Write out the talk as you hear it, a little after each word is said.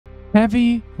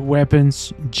Heavy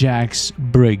Weapons Jax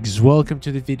Briggs. Welcome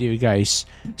to the video, guys.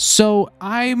 So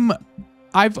I've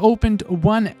opened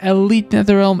one Elite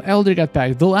Netherrealm Elder God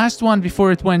pack, the last one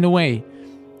before it went away,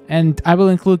 and I will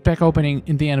include pack opening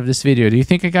in the end of this video. Do you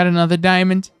think I got another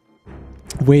diamond?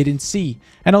 Wait and see.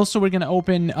 And also we're gonna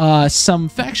open some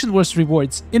Faction Wars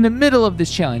rewards in the middle of this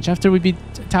challenge after we beat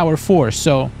Tower 4.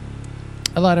 So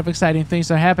a lot of exciting things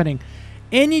are happening.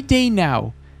 Any day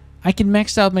now I can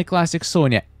max out my Classic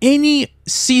Sonya. Any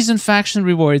season faction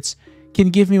rewards can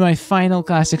give me my final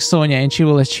Classic Sonya, and she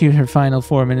will achieve her final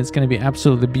form, and it's going to be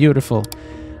absolutely beautiful.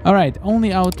 Alright,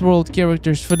 only Outworld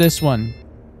characters for this one.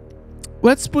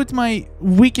 Let's put my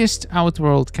weakest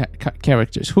Outworld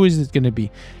characters. Who is it going to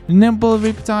be? Nimble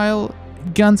Reptile,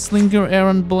 Gunslinger,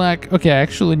 Aaron Black. Okay, I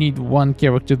actually need one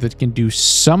character that can do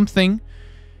something.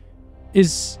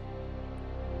 Is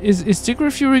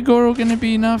Tigger Fury Goro gonna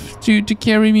be enough to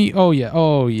carry me? Oh yeah,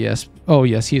 oh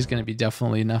yes, he's gonna be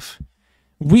definitely enough.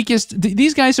 Weakest,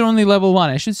 these guys are only level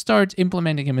 1. I should start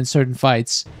implementing him in certain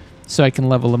fights so I can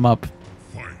level him up.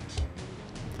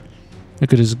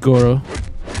 Look at this Goro.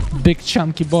 Big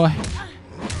chunky boy.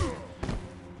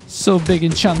 So big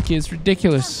and chunky, it's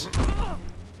ridiculous.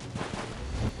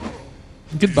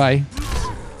 Goodbye.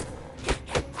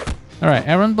 Alright,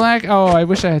 Aaron Black. Oh, I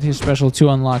wish I had his special 2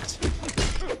 unlocked.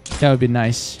 That would be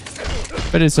nice,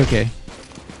 but it's okay.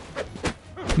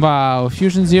 Wow,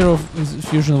 Fusion 0,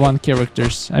 Fusion 1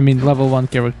 characters. I mean, level 1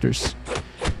 characters.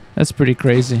 That's pretty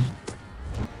crazy.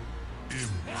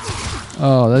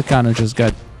 Oh, that kind of just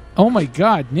got... Oh my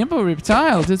god, Nimble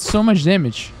Reptile did so much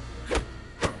damage.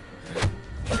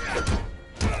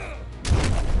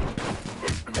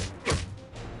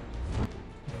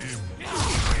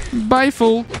 Bye,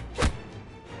 fool.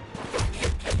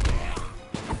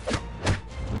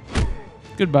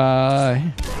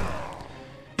 Goodbye.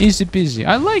 Easy peasy.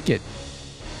 I like it.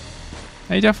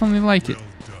 I definitely like it.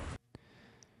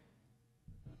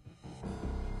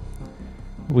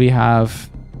 We have...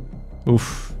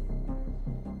 Oof.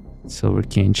 Silver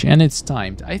Kenji. And it's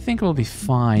timed. I think we'll be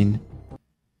fine.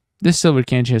 This Silver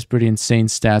Kenji has pretty insane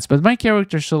stats, but my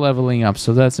characters are leveling up,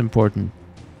 so that's important.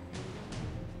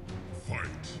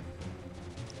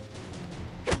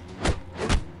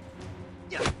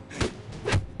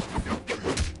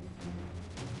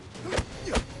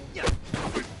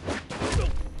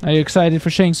 Are you excited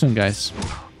for Shang Tsung, guys?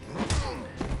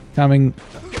 Coming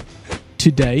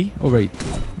today? Oh wait,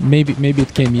 maybe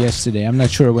it came yesterday. I'm not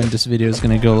sure when this video is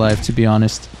gonna go live, to be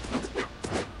honest.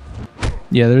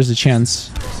 Yeah, there's a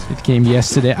chance it came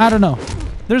yesterday. I don't know.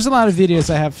 There's a lot of videos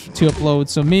I have to upload,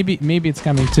 so maybe it's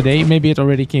coming today. Maybe it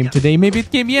already came today. Maybe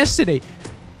it came yesterday.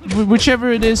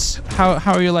 Whichever it is, how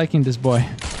are you liking this boy?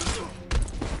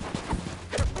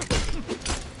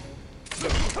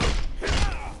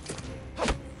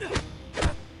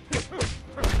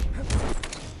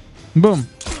 Boom.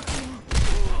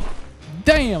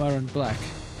 Damn, Aaron Black.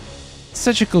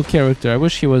 Such a cool character. I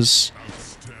wish he was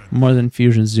more than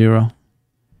Fusion 0.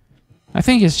 I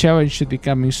think his challenge should be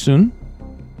coming soon.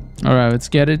 Alright, let's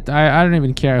get it. I don't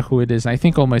even care who it is. I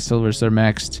think all my silvers are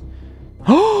maxed.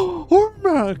 Oh,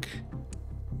 Ormac!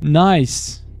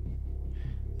 Nice.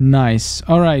 Nice.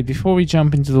 Alright, before we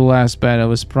jump into the last battle,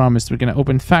 as promised, we're gonna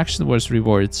open Faction Wars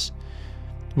rewards.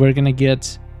 We're gonna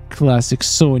get Classic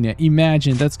Sonya.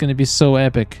 Imagine, that's gonna be so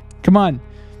epic. Come on,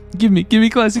 give me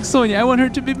Classic Sonya. I want her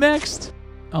to be maxed.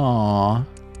 Aww.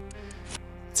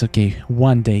 It's okay.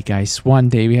 One day, guys. One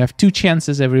day. We have 2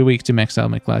 chances every week to max out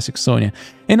my Classic Sonya.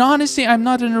 And honestly, I'm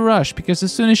not in a rush, because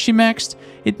as soon as she maxed,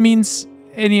 it means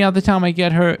any other time I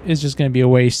get her is just gonna be a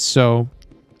waste. So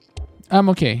I'm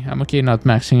okay. I'm okay not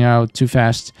maxing out too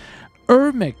fast.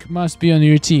 Ermic must be on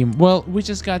your team. Well, we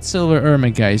just got Silver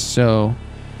Ermic, guys, so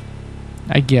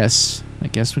I guess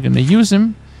we're gonna use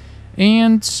him.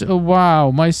 And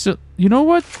wow, you know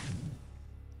what?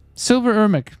 Silver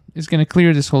Ermic is gonna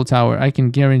clear this whole tower. I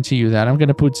can guarantee you that. I'm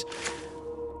gonna put...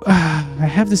 I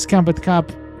have this Kombat Cup.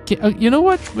 You know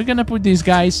what? We're gonna put these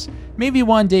guys. Maybe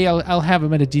one day I'll have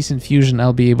them at a decent fusion.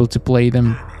 I'll be able to play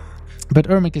them. But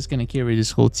Ermic is gonna carry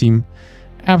this whole team.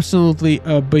 Absolutely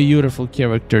a beautiful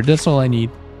character. That's all I need.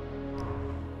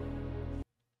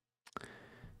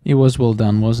 It was well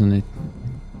done, wasn't it?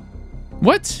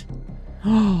 What?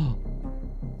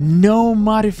 No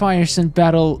modifiers in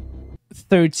Battle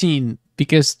 13,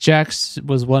 because Jax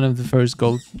was one of the first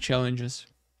gold challenges.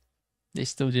 They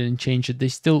still didn't change it. They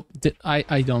still did.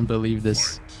 I don't believe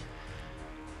this.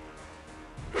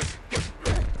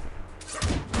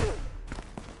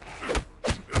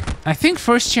 I think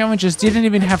first challenges didn't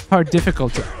even have hard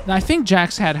difficulty. I think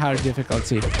Jax had hard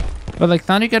difficulty. But like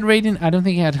Thundercat Raiden, I don't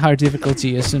think he had hard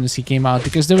difficulty as soon as he came out,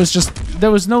 because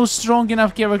there was no strong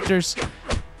enough characters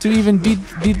to even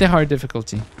beat the hard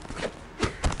difficulty.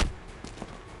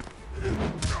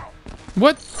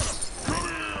 What?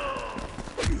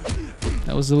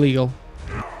 That was illegal.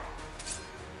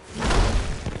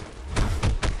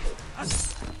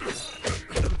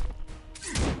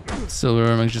 Silver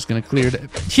Ermac's just gonna clear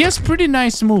that. He has pretty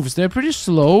nice moves. They're pretty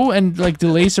slow and like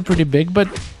delays are pretty big, but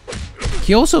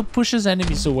he also pushes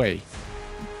enemies away.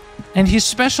 And his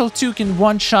special too can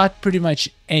one-shot pretty much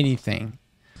anything.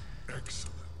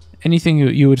 Anything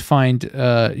you would find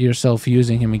yourself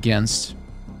using him against.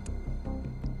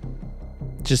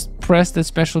 Just press the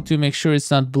special 2, make sure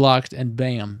it's not blocked, and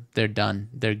bam, they're done.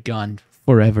 They're gone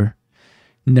forever.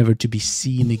 Never to be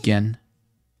seen again.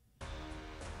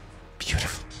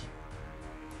 Beautiful.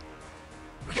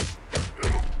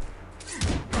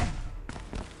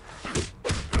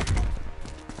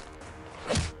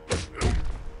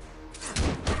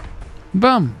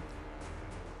 Bum.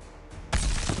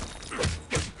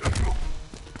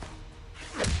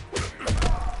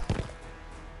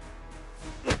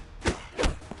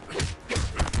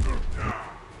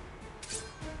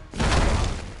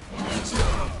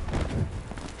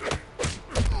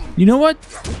 You know what?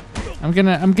 I'm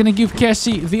gonna give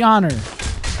Cassie the honor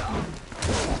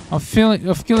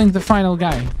of killing the final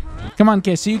guy. Come on,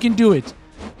 Cassie, you can do it.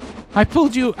 I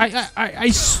pulled you.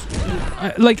 I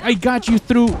got you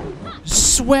through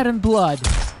sweat and blood,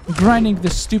 grinding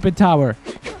this stupid tower.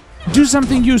 Do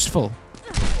something useful.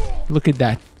 Look at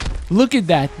that. Look at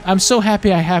that. I'm so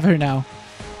happy I have her now.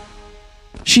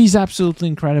 She's absolutely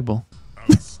incredible.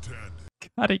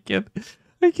 God,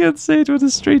 I can't say it with a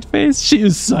straight face. She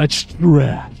is such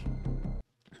trash.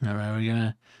 All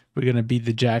right, we're gonna beat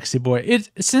the Jaxie boy.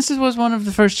 Since it was one of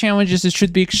the first challenges, it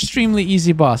should be extremely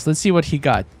easy boss. Let's see what he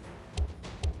got.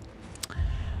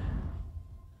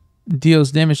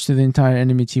 Deals damage to the entire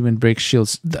enemy team and breaks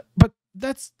shields. But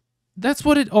that's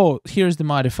what it. Oh, here's the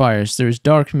modifiers. There's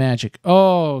dark magic.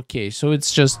 Oh, okay. So it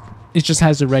just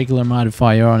has a regular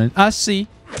modifier on it. I see.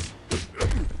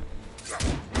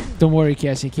 Don't worry,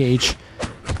 Cassie Cage.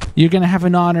 You're gonna have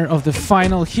an honor of the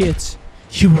final hit.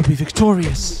 You will be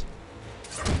victorious.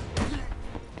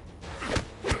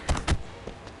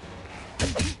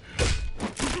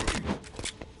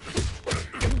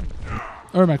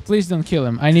 Ermac, please don't kill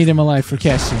him. I need him alive for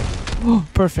Cassie. Oh,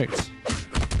 perfect.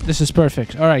 This is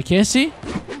perfect. Alright, Cassie.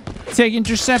 Take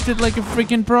intercepted like a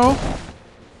freaking pro.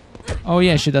 Oh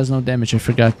yeah, she does no damage, I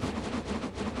forgot.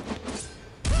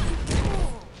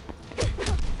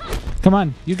 Come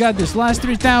on, you got this. Last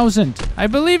 3,000. I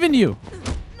believe in you.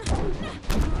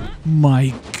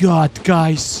 My God,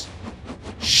 guys.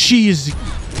 She is a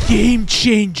game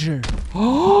changer.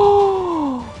 Oh!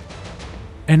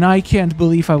 And I can't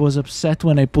believe I was upset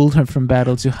when I pulled her from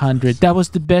battle to 100. That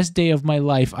was the best day of my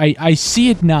life. I see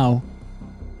it now.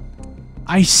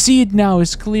 I see it now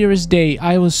as clear as day.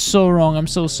 I was so wrong. I'm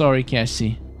so sorry,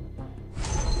 Cassie.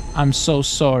 I'm so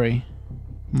sorry.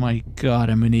 My God,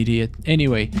 I'm an idiot.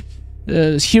 Anyway,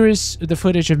 here is the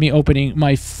footage of me opening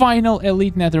my final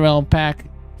Elite Netherrealm pack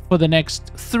for the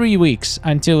next 3 weeks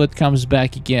until it comes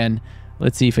back again.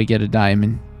 Let's see if I get a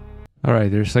diamond.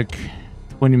 Alright, there's like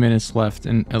 20 minutes left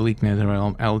in Elite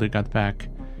Netherrealm Elder got back.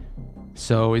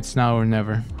 So it's now or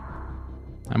never.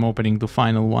 I'm opening the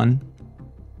final one.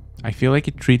 I feel like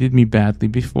it treated me badly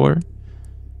before.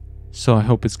 So I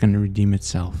hope it's gonna redeem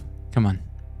itself. Come on.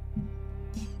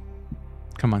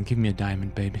 Come on, give me a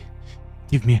diamond, baby.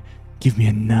 Give me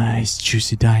a nice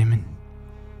juicy diamond.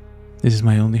 This is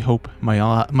my only hope.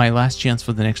 My last chance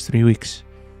for the next 3 weeks.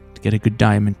 To get a good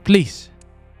diamond. Please.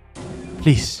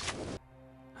 Please.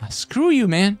 Screw you,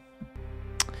 man.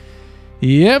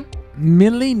 Yep.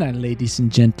 Melina, ladies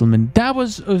and gentlemen. That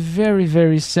was a very,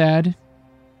 very sad.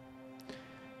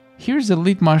 Here's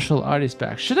Elite Martial Artist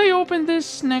pack. Should I open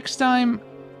this next time?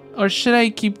 Or should I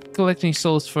keep collecting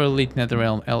souls for Elite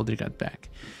Netherrealm Elder God pack?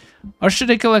 Or should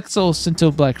I collect souls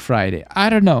until Black Friday? I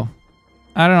don't know.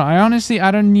 I don't know.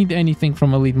 I don't need anything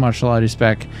from Elite Martial Artist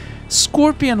pack.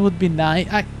 Scorpion would be nice.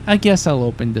 I guess I'll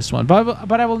open this one.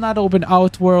 But I will not open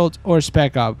Outworld or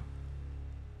Spec Up.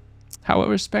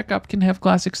 However, Spec Up can have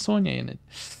Classic Sonya in it.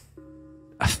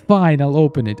 Fine, I'll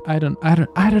open it. I don't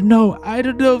know. I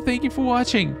don't know. Thank you for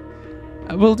watching.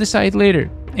 We'll decide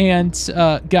later. And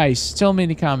guys, tell me in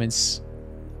the comments.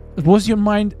 Was your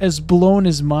mind as blown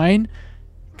as mine?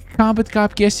 Kombat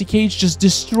Cup Cassie Cage just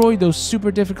destroyed those super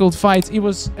difficult fights. It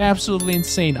was absolutely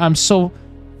insane. I'm so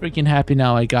freaking happy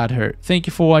now I got her. Thank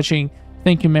you for watching.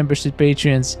 Thank you, members and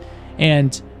patrons.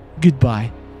 And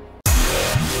goodbye.